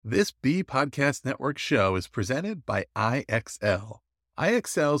This B Podcast Network show is presented by IXL.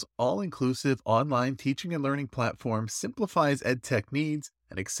 IXL's all-inclusive online teaching and learning platform simplifies edtech needs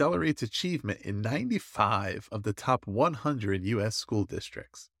and accelerates achievement in 95 of the top 100 U.S. school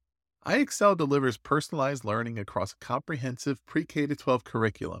districts. IXL delivers personalized learning across a comprehensive pre-K-12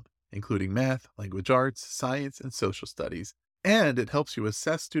 curriculum, including math, language arts, science, and social studies, and it helps you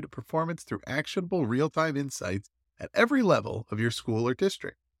assess student performance through actionable real-time insights at every level of your school or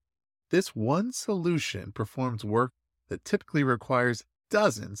district. This one solution performs work that typically requires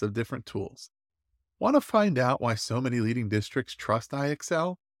dozens of different tools. Want to find out why so many leading districts trust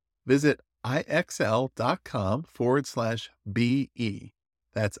IXL? Visit IXL.com/BE.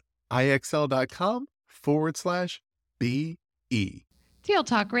 That's IXL.com/BE. Teal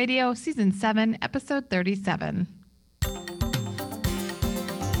Talk Radio, Season 7, Episode 37.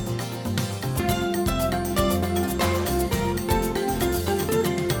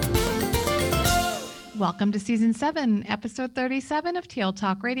 Welcome to Season 7, Episode 37 of Teal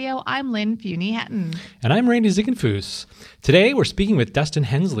Talk Radio. I'm Lynn Funey-Hatton. And I'm Randy Ziegenfuss. Today, we're speaking with Dustin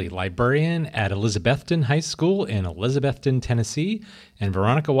Hensley, librarian at Elizabethton High School in Elizabethton, Tennessee, and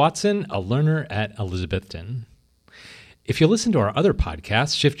Veronica Watson, a learner at Elizabethton. If you listen to our other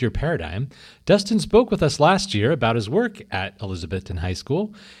podcast, Shift Your Paradigm, Dustin spoke with us last year about his work at Elizabethton High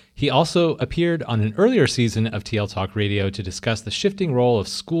School. He also appeared on an earlier season of TL Talk Radio to discuss the shifting role of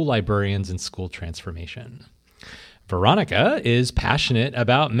school librarians in school transformation. Veronica is passionate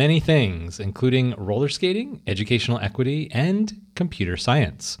about many things, including roller skating, educational equity, and computer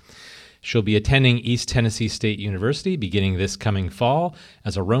science. She'll be attending East Tennessee State University beginning this coming fall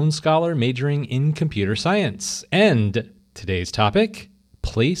as a Roan Scholar majoring in computer science. And today's topic,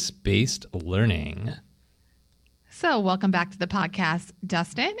 place-based learning. So welcome back to the podcast,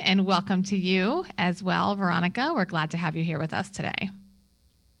 Dustin, and welcome to you as well, Veronica. We're glad to have you here with us today.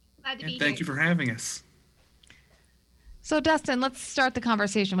 Glad to be here. Thank you for having us. So, Dustin, let's start the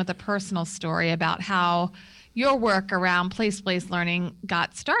conversation with a personal story about how your work around place-based learning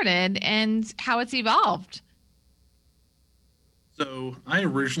got started and how it's evolved. So I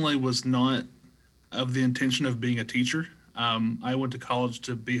originally was not of the intention of being a teacher. I went to college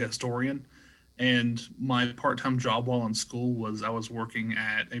to be a historian, and my part-time job while in school was I was working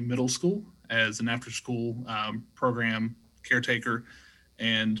at a middle school as an after-school program caretaker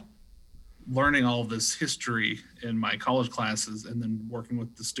and learning all of this history in my college classes and then working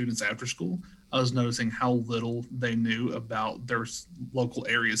with the students after school. I was noticing how little they knew about their local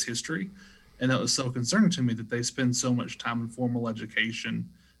area's history. And that was so concerning to me that they spend so much time in formal education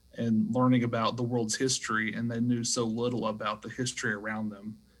and learning about the world's history, and they knew so little about the history around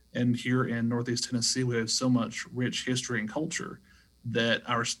them. And here in Northeast Tennessee, we have so much rich history and culture that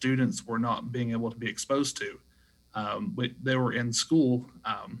our students were not being able to be exposed to. They were in school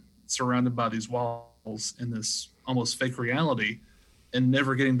surrounded by these walls in this almost fake reality and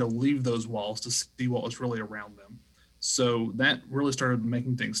never getting to leave those walls to see what was really around them. So that really started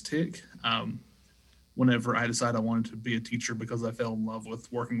making things tick. Whenever I decided I wanted to be a teacher because I fell in love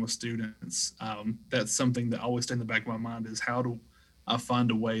with working with students, that's something that always stayed in the back of my mind is how do I find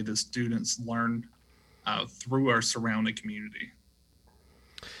a way that students learn through our surrounding community.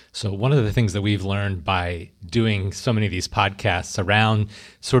 So one of the things that we've learned by doing so many of these podcasts around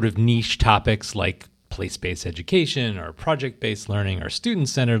sort of niche topics like place-based education or project-based learning or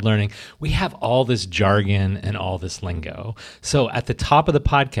student-centered learning, we have all this jargon and all this lingo. So at the top of the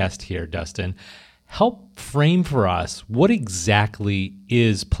podcast here, Dustin, help frame for us what exactly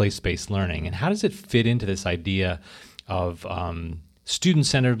is place-based learning and how does it fit into this idea of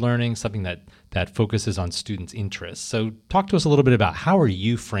student-centered learning, something that focuses on students' interests. So talk to us a little bit about how are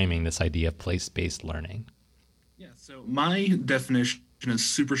you framing this idea of place-based learning? Yeah, so my definition is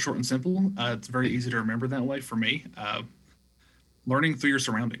super short and simple. It's very easy to remember that way for me. Learning through your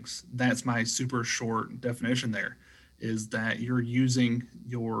surroundings. That's my super short definition there, is that you're using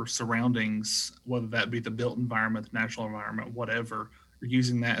your surroundings, whether that be the built environment, the natural environment, whatever, you're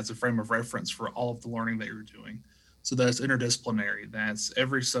using that as a frame of reference for all of the learning that you're doing. So that's interdisciplinary. That's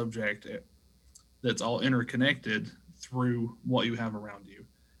every subject that's all interconnected through what you have around you.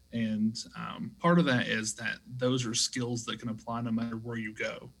 And part of that is that those are skills that can apply no matter where you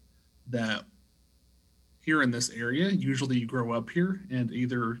go. That here in this area, usually you grow up here and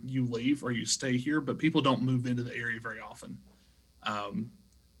either you leave or you stay here, but people don't move into the area very often.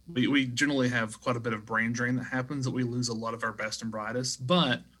 We generally have quite a bit of brain drain that happens, that we lose a lot of our best and brightest,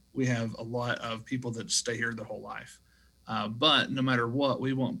 but we have a lot of people that stay here their whole life. But no matter what,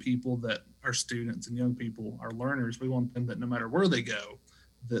 we want people that are students and young people, our learners, we want them that no matter where they go,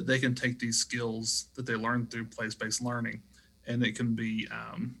 that they can take these skills that they learn through place-based learning and it can be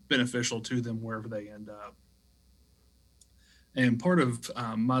beneficial to them wherever they end up. And part of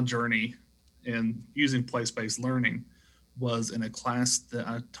my journey in using place-based learning was in a class that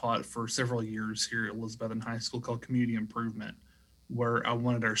I taught for several years here at Elizabethton High School called Community Improvement, where I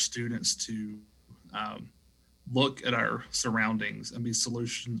wanted our students to look at our surroundings and be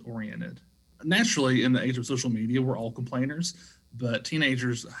solution-oriented. Naturally, in the age of social media, we're all complainers, but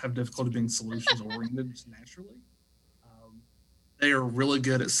teenagers have difficulty being solutions-oriented naturally. They are really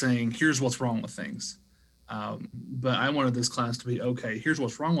good at saying, here's what's wrong with things. But I wanted this class to be, okay, here's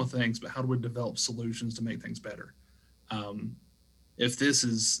what's wrong with things, but how do we develop solutions to make things better? If this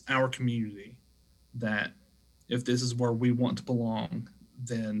is our community, that if this is where we want to belong,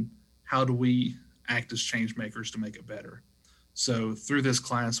 then how do we act as change makers to make it better? So through this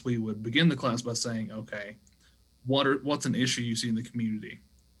class, we would begin the class by saying, okay, what's an issue you see in the community?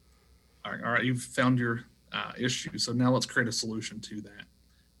 All right, you've found your issue. So now let's create a solution to that.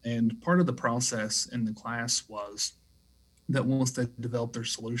 And part of the process in the class was that once they developed their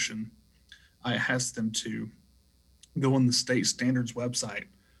solution, I asked them to go on the state standards website,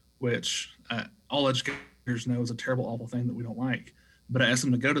 which all educators know is a terrible, awful thing that we don't like. But I asked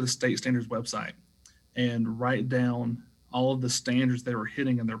them to go to the state standards website and write down all of the standards they were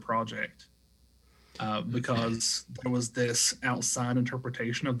hitting in their project, because there was this outside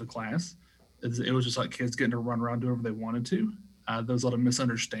interpretation of the class. It was just like kids getting to run around, do whatever they wanted to. There was a lot of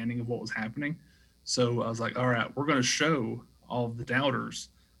misunderstanding of what was happening. So I was like, all right, we're going to show all of the doubters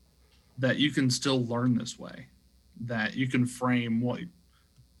that you can still learn this way, that you can frame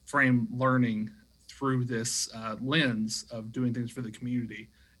learning through this lens of doing things for the community,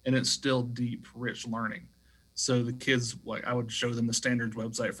 and it's still deep, rich learning. So the kids, like, I would show them the standards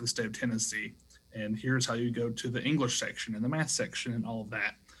website for the state of Tennessee, and here's how you go to the English section and the math section and all of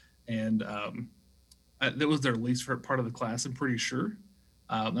that. And that was their least favorite part of the class, I'm pretty sure.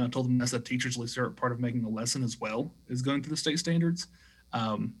 And I told them that's the teacher's least favorite part of making the lesson as well, is going through the state standards.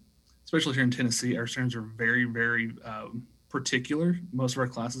 Especially here in Tennessee, our standards are very, very particular. Most of our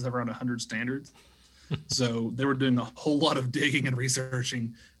classes have around 100 standards. So they were doing a whole lot of digging and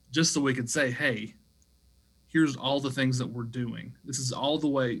researching just so we could say, hey, here's all the things that we're doing. This is all the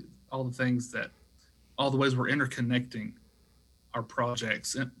ways we're interconnecting our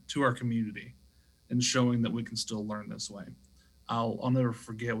projects to our community and showing that we can still learn this way. I'll never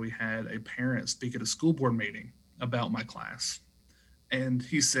forget, we had a parent speak at a school board meeting about my class. And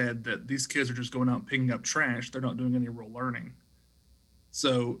he said that these kids are just going out and picking up trash. They're not doing any real learning.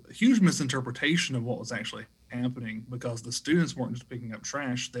 So a huge misinterpretation of what was actually happening, because the students weren't just picking up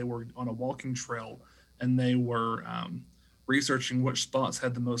trash. They were on a walking trail, and they were researching which spots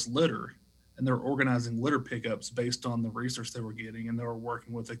had the most litter. And they were organizing litter pickups based on the research they were getting. And they were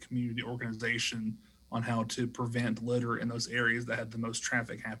working with a community organization on how to prevent litter in those areas that had the most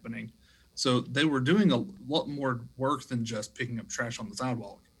traffic happening. So they were doing a lot more work than just picking up trash on the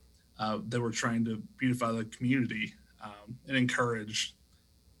sidewalk. They were trying to beautify the community and encourage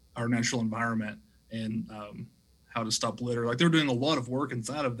our natural environment and how to stop litter. Like, they were doing a lot of work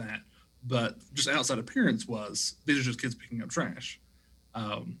inside of that, but just outside appearance was, these are just kids picking up trash,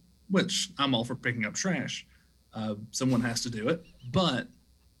 which I'm all for picking up trash. Someone has to do it, but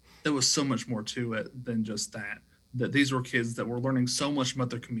there was so much more to it than just that these were kids that were learning so much about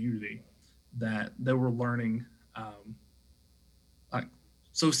their community, that they were learning like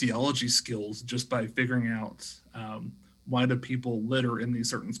sociology skills just by figuring out why do people litter in these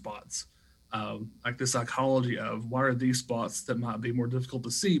certain spots, like the psychology of why are these spots that might be more difficult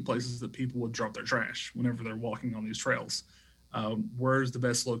to see places that people would drop their trash whenever they're walking on these trails. Where's the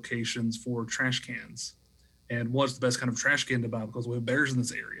best locations for trash cans, and what's the best kind of trash can to buy, because we have bears in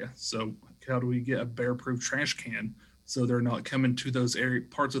this area. So how do we get a bear-proof trash can so they're not coming to those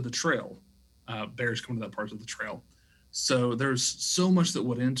parts of the trail? Bears come to that part of the trail. So there's so much that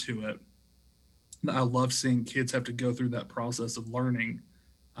went into it. I love seeing kids have to go through that process of learning.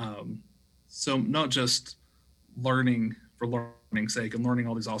 So not just learning for learning's sake and learning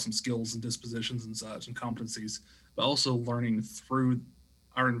all these awesome skills and dispositions and such and competencies, but also learning through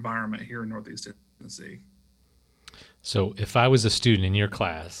our environment here in Northeast Tennessee. So if I was a student in your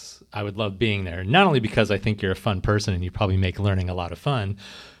class, I would love being there, not only because I think you're a fun person and you probably make learning a lot of fun,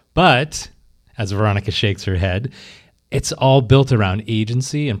 but as Veronica shakes her head, it's all built around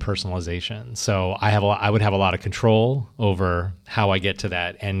agency and personalization. So I would have a lot of control over how I get to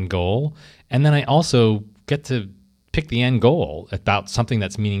that end goal. And then I also get to pick the end goal about something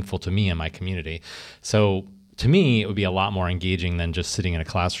that's meaningful to me and my community. So to me, it would be a lot more engaging than just sitting in a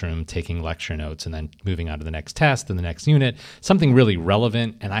classroom taking lecture notes and then moving on to the next test and the next unit, something really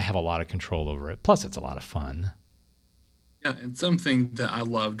relevant, and I have a lot of control over it. Plus, it's a lot of fun. Yeah, and something that I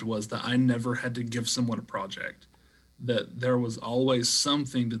loved was that I never had to give someone a project. That there was always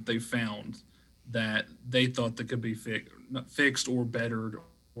something that they found that they thought that could be not fixed or bettered,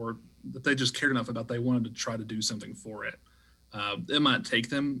 or that they just cared enough about they wanted to try to do something for it. It might take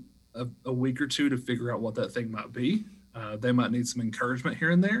them a week or two to figure out what that thing might be. They might need some encouragement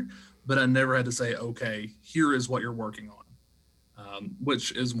here and there, but I never had to say, okay, here is what you're working on.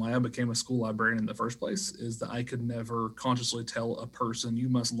 Which is why I became a school librarian in the first place, is that I could never consciously tell a person, you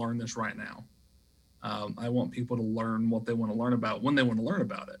must learn this right now. I want people to learn what they want to learn about when they want to learn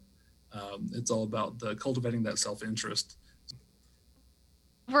about it. It's all about the cultivating that self-interest.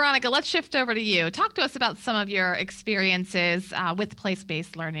 Veronica, let's shift over to you. Talk to us about some of your experiences with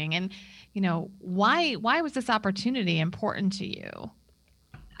place-based learning, and why was this opportunity important to you?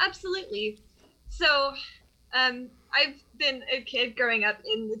 Absolutely. So I've been a kid growing up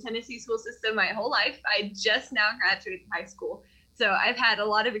in the Tennessee school system my whole life. I just now graduated high school, so I've had a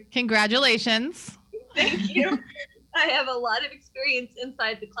lot of Congratulations. Thank you. I have a lot of experience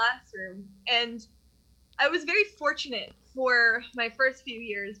inside the classroom, and I was very fortunate for my first few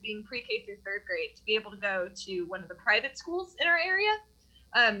years being pre-K through third grade to be able to go to one of the private schools in our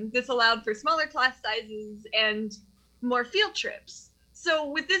area. This allowed for smaller class sizes and more field trips. So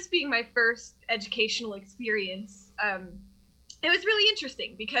with this being my first educational experience, it was really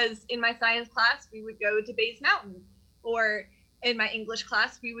interesting because in my science class, we would go to Bays Mountain, or in my English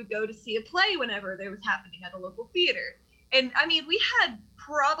class, we would go to see a play whenever there was happening at a local theater. And I mean, we had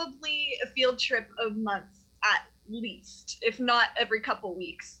probably a field trip of months at least, if not every couple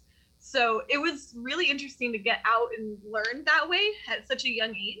weeks. So it was really interesting to get out and learn that way at such a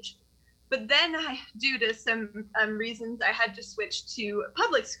young age. But then due to some reasons, I had to switch to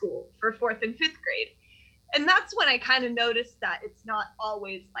public school for fourth and fifth grade. And that's when I kind of noticed that it's not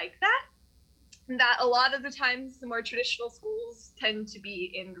always like that. That a lot of the times the more traditional schools tend to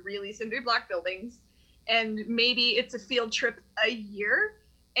be in really cinder block buildings, and maybe it's a field trip a year.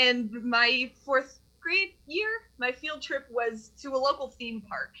 And my fourth grade year, my field trip was to a local theme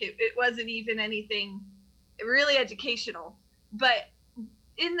park. It wasn't even anything really educational. But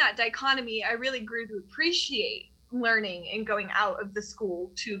in that dichotomy, I really grew to appreciate learning and going out of the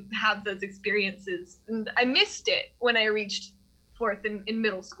school to have those experiences. And I missed it when I reached fourth in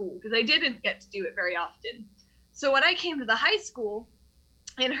middle school because I didn't get to do it very often. So when I came to the high school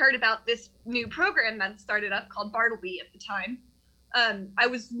and heard about this new program that started up called Bartleby at the time, I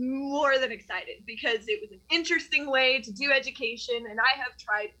was more than excited because it was an interesting way to do education, and I have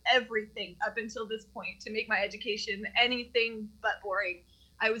tried everything up until this point to make my education anything but boring.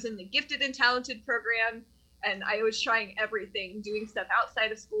 I was in the gifted and talented program, and I was trying everything, doing stuff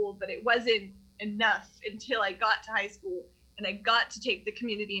outside of school, but it wasn't enough until I got to high school and I got to take the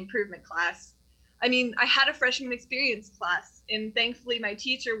community improvement class. I mean, I had a freshman experience class, and thankfully my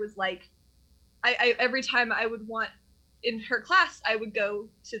teacher was like, I every time I would want in her class, I would go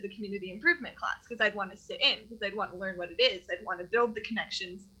to the community improvement class because I'd want to sit in, because I'd want to learn what it is. I'd want to build the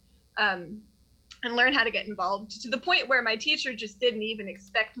connections and learn how to get involved, to the point where my teacher just didn't even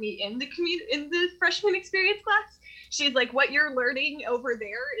expect me in the freshman experience class. She's like, what you're learning over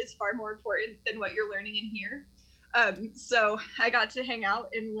there is far more important than what you're learning in here. So I got to hang out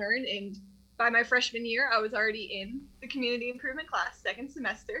and learn, and by my freshman year, I was already in the community improvement class, second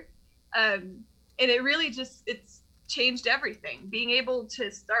semester. And it really it's changed everything. Being able to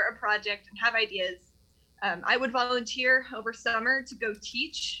start a project and have ideas. I would volunteer over summer to go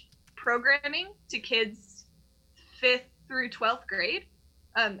teach programming to kids 5th through 12th grade.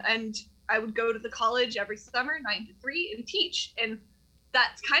 And I would go to the college every summer, 9 to 3, and teach. And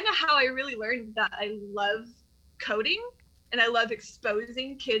that's kind of how I really learned that I love coding and I love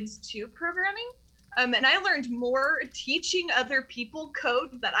exposing kids to programming. And I learned more teaching other people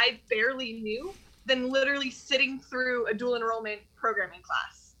code that I barely knew than literally sitting through a dual enrollment programming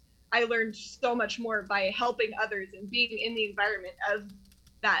class. I learned so much more by helping others and being in the environment of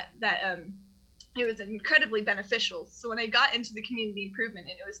that it was incredibly beneficial. So when I got into the community improvement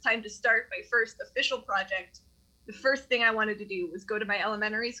and it was time to start my first official project, the first thing I wanted to do was go to my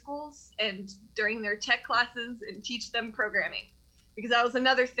elementary schools and during their tech classes and teach them programming, because that was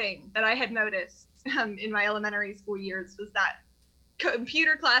another thing that I had noticed in my elementary school years, was that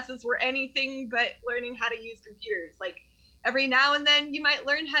computer classes were anything but learning how to use computers. Like every now and then you might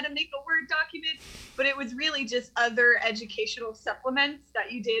learn how to make a Word document, but it was really just other educational supplements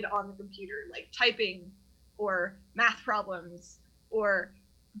that you did on the computer, like typing or math problems or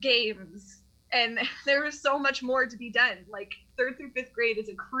games. And there was so much more to be done. Like 3rd through 5th grade is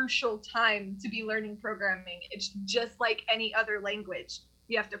a crucial time to be learning programming. It's just like any other language.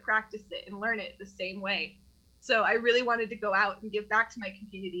 You have to practice it and learn it the same way. So I really wanted to go out and give back to my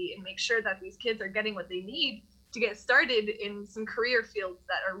community and make sure that these kids are getting what they need to get started in some career fields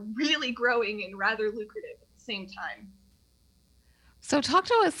that are really growing and rather lucrative at the same time. So talk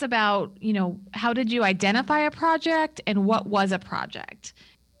to us about, how did you identify a project and what was a project?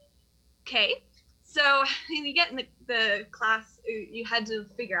 Okay, so when you get in the class, you had to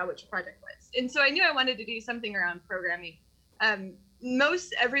figure out which project was. And so I knew I wanted to do something around programming.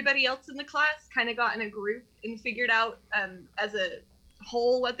 Most everybody else in the class kind of got in a group and figured out as a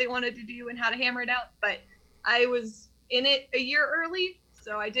whole what they wanted to do and how to hammer it out. But I was in it a year early,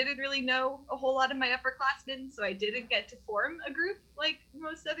 so I didn't really know a whole lot of my upperclassmen, so I didn't get to form a group like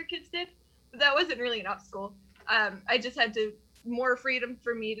most other kids did. But that wasn't really an obstacle. I just had more freedom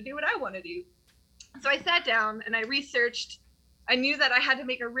for me to do what I want to do. So I sat down and I researched. I knew that I had to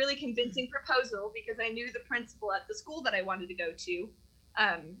make a really convincing proposal because I knew the principal at the school that I wanted to go to,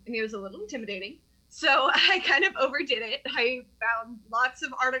 and he was a little intimidating. So I kind of overdid it. I found lots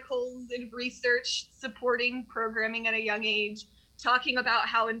of articles and research supporting programming at a young age, talking about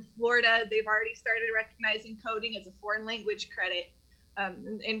how in Florida they've already started recognizing coding as a foreign language credit,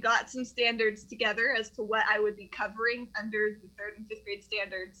 and got some standards together as to what I would be covering under the 3rd and 5th grade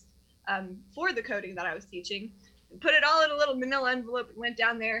standards for the coding that I was teaching. Put it all in a little manila envelope and went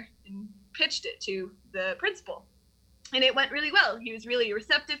down there and pitched it to the principal. And it went really well. He was really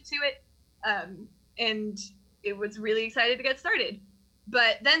receptive to it. And it was really excited to get started.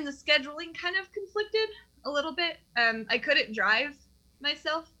 But then the scheduling kind of conflicted a little bit. I couldn't drive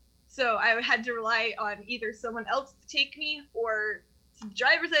myself. So I had to rely on either someone else to take me or some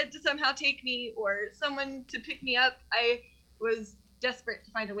driver's ed to somehow take me or someone to pick me up. I was desperate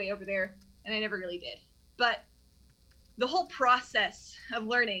to find a way over there and I never really did. But the whole process of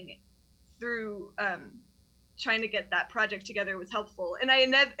learning through trying to get that project together was helpful. And I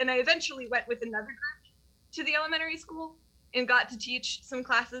eventually went with another group to the elementary school and got to teach some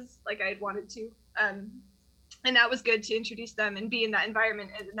classes like I had wanted to. And that was good to introduce them and be in that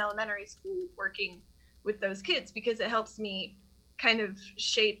environment at an elementary school working with those kids, because it helps me kind of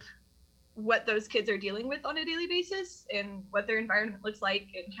shape what those kids are dealing with on a daily basis and what their environment looks like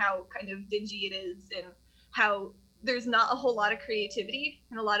and how kind of dingy it is and how there's not a whole lot of creativity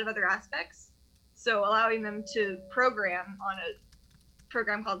in a lot of other aspects. So allowing them to program on a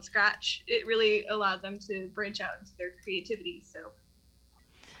program called Scratch, it really allowed them to branch out into their creativity. So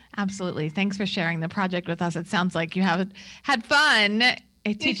absolutely. Thanks for sharing the project with us. It sounds like you have had fun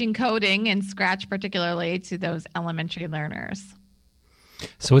teaching coding and Scratch, particularly to those elementary learners.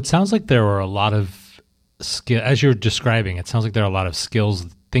 So it sounds like there were a lot of skill, as you're describing, it sounds like there are a lot of skills,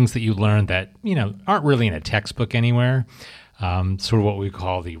 things that you learned that, aren't really in a textbook anywhere, sort of what we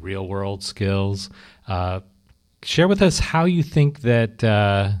call the real world skills. Share with us how you think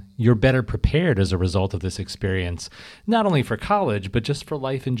that you're better prepared as a result of this experience, not only for college, but just for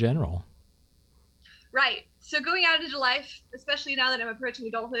life in general. Right. So going out into life, especially now that I'm approaching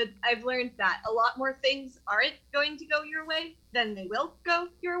adulthood, I've learned that a lot more things aren't going to go your way than they will go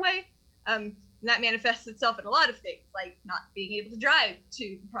your way. And that manifests itself in a lot of things, like not being able to drive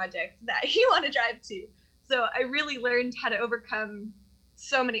to the project that you want to drive to. So I really learned how to overcome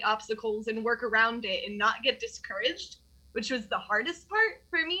so many obstacles and work around it and not get discouraged, which was the hardest part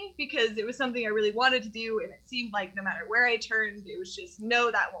for me because it was something I really wanted to do. And it seemed like no matter where I turned, it was just, no,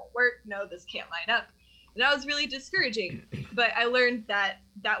 that won't work. No, this can't line up. And that was really discouraging. But I learned that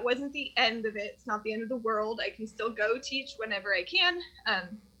that wasn't the end of it. It's not the end of the world. I can still go teach whenever I can.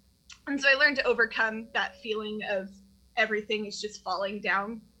 And so I learned to overcome that feeling of everything is just falling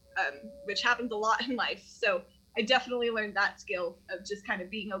down, which happens a lot in life. So I definitely learned that skill of just kind of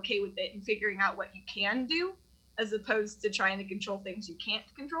being okay with it and figuring out what you can do as opposed to trying to control things you can't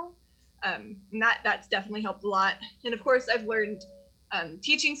control. And that's definitely helped a lot. And of course, I've learned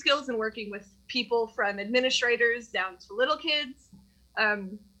teaching skills and working with people from administrators down to little kids,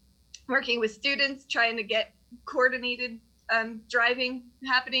 working with students, trying to get coordinated driving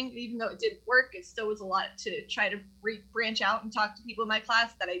happening. Even though it didn't work, it still was a lot to try to branch out and talk to people in my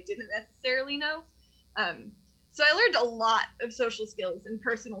class that I didn't necessarily know. So I learned a lot of social skills and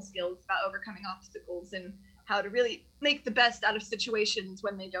personal skills about overcoming obstacles and how to really make the best out of situations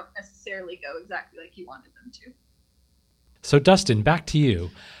when they don't necessarily go exactly like you wanted them to. So Dustin, back to you.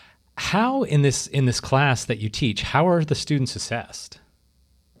 How in this class that you teach, how are the students assessed?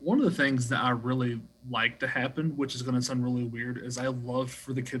 One of the things that I really like to happen, which is going to sound really weird, is I love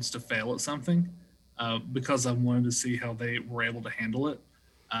for the kids to fail at something because I wanted to see how they were able to handle it.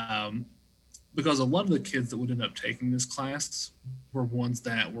 Because a lot of the kids that would end up taking this class were ones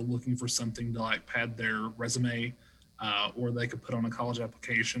that were looking for something to like pad their resume or they could put on a college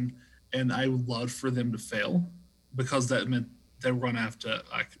application. And I would love for them to fail, because that meant they were going to have to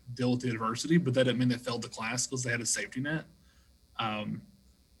deal with the adversity, but that didn't mean they failed the class because they had a safety net.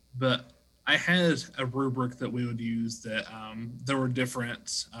 But I had a rubric that we would use that there were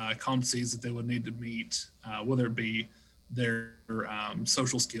different competencies that they would need to meet, whether it be their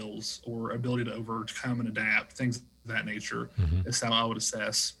social skills or ability to overcome and adapt, things of that nature. Is how I would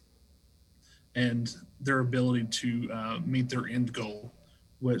assess. And their ability to meet their end goal,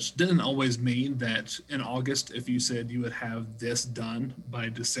 which didn't always mean that in August, if you said you would have this done by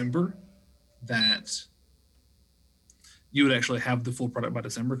December, that you would actually have the full product by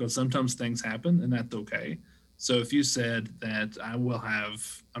December, because sometimes things happen and that's okay. So if you said that I will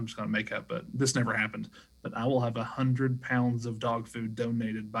have, I'm just going to make up, but this never happened, but I will have 100 pounds of dog food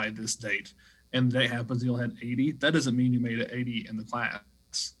donated by this date, and the day happens, you'll have 80. That doesn't mean you made it 80 in the class,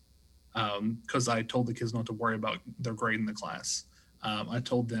 because I told the kids not to worry about their grade in the class. I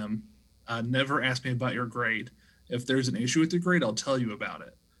told them, never ask me about your grade. If there's an issue with your grade, I'll tell you about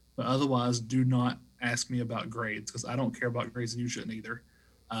it. But otherwise, do not ask me about grades, because I don't care about grades and you shouldn't either.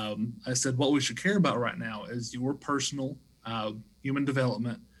 I said, what we should care about right now is your personal human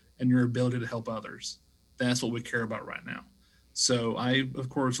development and your ability to help others. That's what we care about right now. So I, of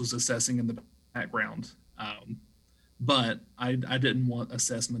course, was assessing in the background, but I didn't want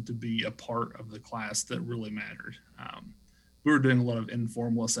assessment to be a part of the class that really mattered. We were doing a lot of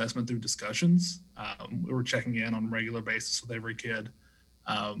informal assessment through discussions. We were checking in on a regular basis with every kid,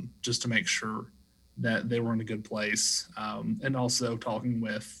 just to make sure that they were in a good place, and also talking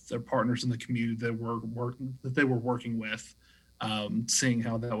with their partners in the community that they were working with, seeing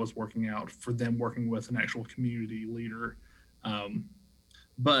how that was working out for them, working with an actual community leader.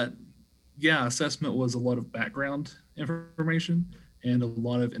 But yeah, assessment was a lot of background information and a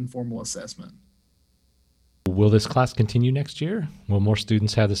lot of informal assessment. Will this class continue next year? Will more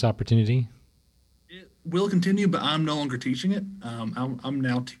students have this opportunity? It will continue, but I'm no longer teaching it. I'm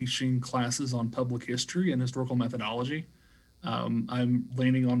now teaching classes on public history and historical methodology. I'm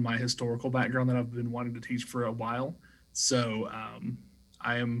leaning on my historical background that I've been wanting to teach for a while. So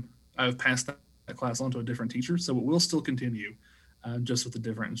I've passed that class on to a different teacher. So it will still continue, just with a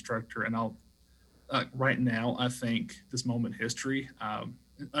different instructor. And right now, I think this moment in history,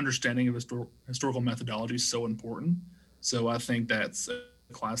 understanding of historical methodology is so important. So I think that's a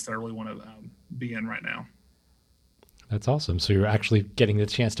class that I really want to be in right now. That's awesome. So you're actually getting the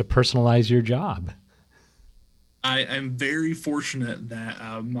chance to personalize your job. I am very fortunate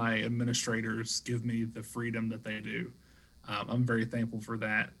that my administrators give me the freedom that they do. I'm very thankful for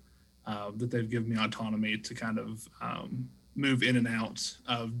that, that they've given me autonomy to kind of move in and out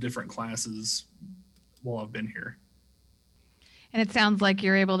of different classes while I've been here. And it sounds like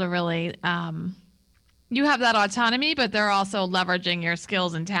you're able to really, you have that autonomy, but they're also leveraging your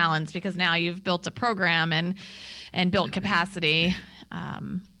skills and talents, because now you've built a program and built capacity,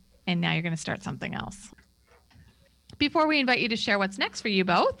 and now you're going to start something else. Before we invite you to share what's next for you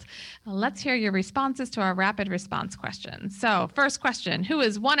both, let's hear your responses to our rapid response questions. So first question, who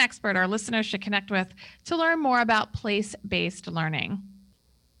is one expert our listeners should connect with to learn more about place-based learning?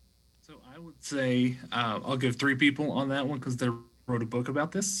 So I would say I'll give three people on that one because they wrote a book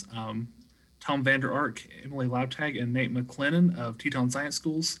about this. Tom Vander Ark, Emily Labtag, and Nate McLennan of Teton Science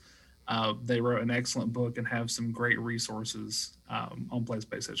Schools. They wrote an excellent book and have some great resources on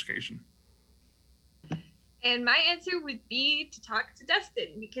place-based education. And my answer would be to talk to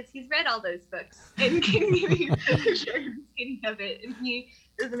Dustin, because he's read all those books and can give you a shared understanding of it. And he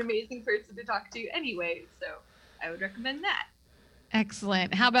is an amazing person to talk to anyway. So I would recommend that.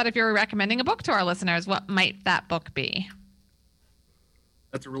 Excellent. How about if you're recommending a book to our listeners, what might that book be?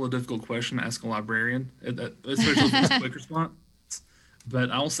 That's a really difficult question to ask a librarian, especially with this quick response. But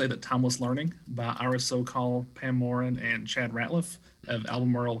I'll say that Timeless Learning by Iris Sokol, Pam Morin, and Chad Ratliff of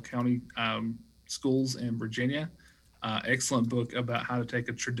Albemarle County Schools in Virginia. Excellent book about how to take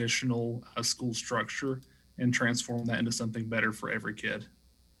a traditional school structure and transform that into something better for every kid.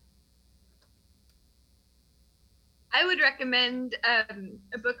 I would recommend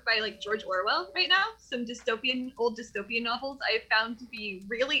a book by George Orwell right now. Some old dystopian novels I have found to be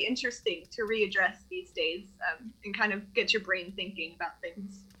really interesting to readdress these days, and kind of get your brain thinking about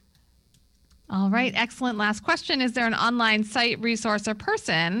things. All right, excellent. Last question. Is there an online site, resource, or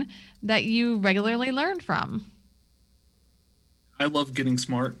person that you regularly learn from? I love Getting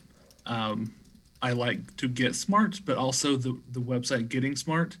Smart. I like to get smart, but also the website Getting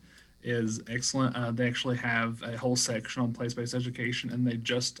Smart is excellent. They actually have a whole section on place-based education, and they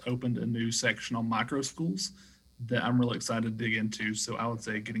just opened a new section on micro schools that I'm really excited to dig into. So I would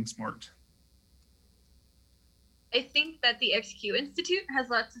say Getting Smart. I think that the XQ Institute has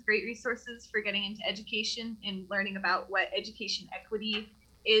lots of great resources for getting into education and learning about what education equity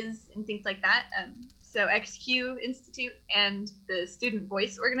is and things like that. So XQ Institute and the Student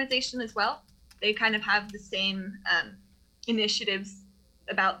Voice organization as well, they kind of have the same initiatives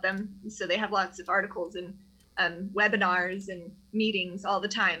about them. So they have lots of articles and webinars and meetings all the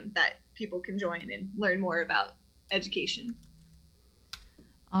time that people can join and learn more about education.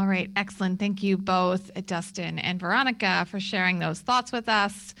 All right, excellent. Thank you both, Dustin and Veronica, for sharing those thoughts with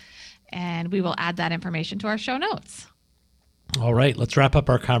us. And we will add that information to our show notes. All right, let's wrap up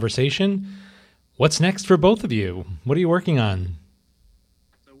our conversation. What's next for both of you? What are you working on?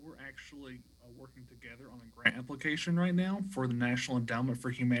 So we're actually working together on a grant application right now for the National Endowment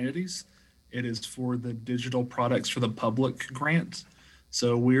for Humanities. It is for the Digital Products for the Public grant.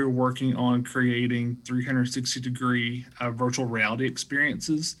 So we're working on creating 360-degree virtual reality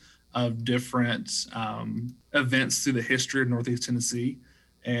experiences of different events through the history of Northeast Tennessee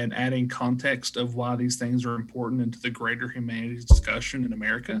and adding context of why these things are important into the greater humanities discussion in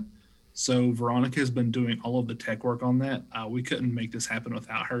America. So Veronica has been doing all of the tech work on that. We couldn't make this happen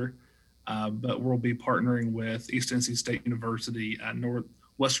without her, but we'll be partnering with East Tennessee State University,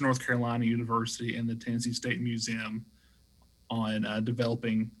 Western North Carolina University, and the Tennessee State Museum on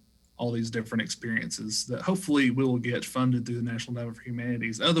developing all these different experiences that hopefully we will get funded through the National Endowment for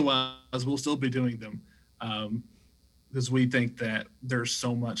Humanities. Otherwise, we'll still be doing them because we think that there's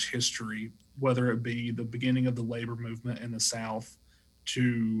so much history, whether it be the beginning of the labor movement in the South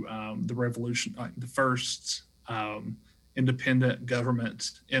to the revolution, the first independent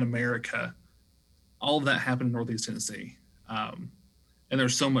government in America. All of that happened in Northeast Tennessee. And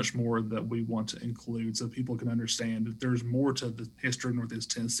there's so much more that we want to include so people can understand that there's more to the history of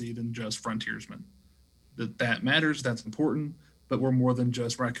Northeast Tennessee than just frontiersmen. That matters, that's important, but we're more than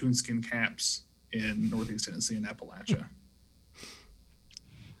just raccoon skin caps in Northeast Tennessee and Appalachia.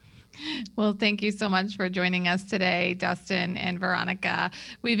 Well, thank you so much for joining us today, Dustin and Veronica.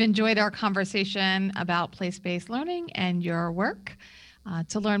 We've enjoyed our conversation about place-based learning and your work.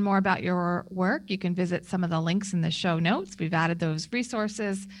 To learn more about your work, you can visit some of the links in the show notes. We've added those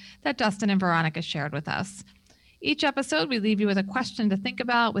resources that Dustin and Veronica shared with us. Each episode, we leave you with a question to think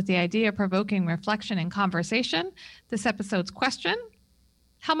about with the idea of provoking reflection and conversation. This episode's question: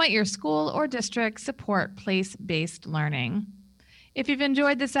 how might your school or district support place-based learning? If you've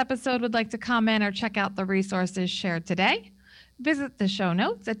enjoyed this episode, would like to comment or check out the resources shared today, visit the show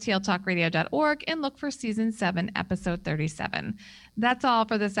notes at tltalkradio.org and look for Season 7, Episode 37. That's all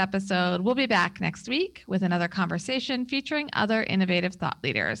for this episode. We'll be back next week with another conversation featuring other innovative thought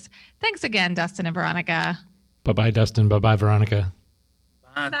leaders. Thanks again, Dustin and Veronica. Bye-bye, Dustin. Bye-bye, Veronica.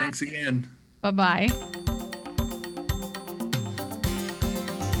 Bye. Thanks again. Bye-bye.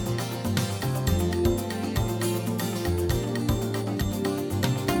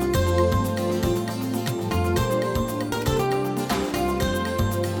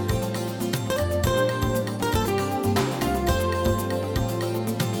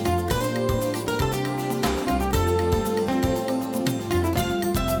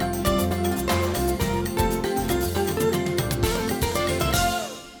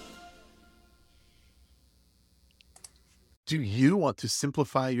 Do you want to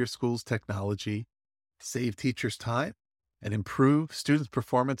simplify your school's technology, save teachers time, and improve students'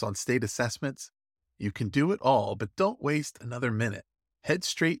 performance on state assessments? You can do it all, but don't waste another minute. Head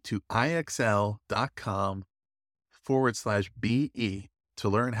straight to ixl.com/BE to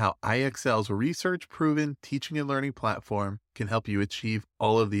learn how IXL's research-proven teaching and learning platform can help you achieve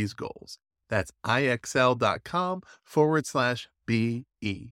all of these goals. That's ixl.com/BE.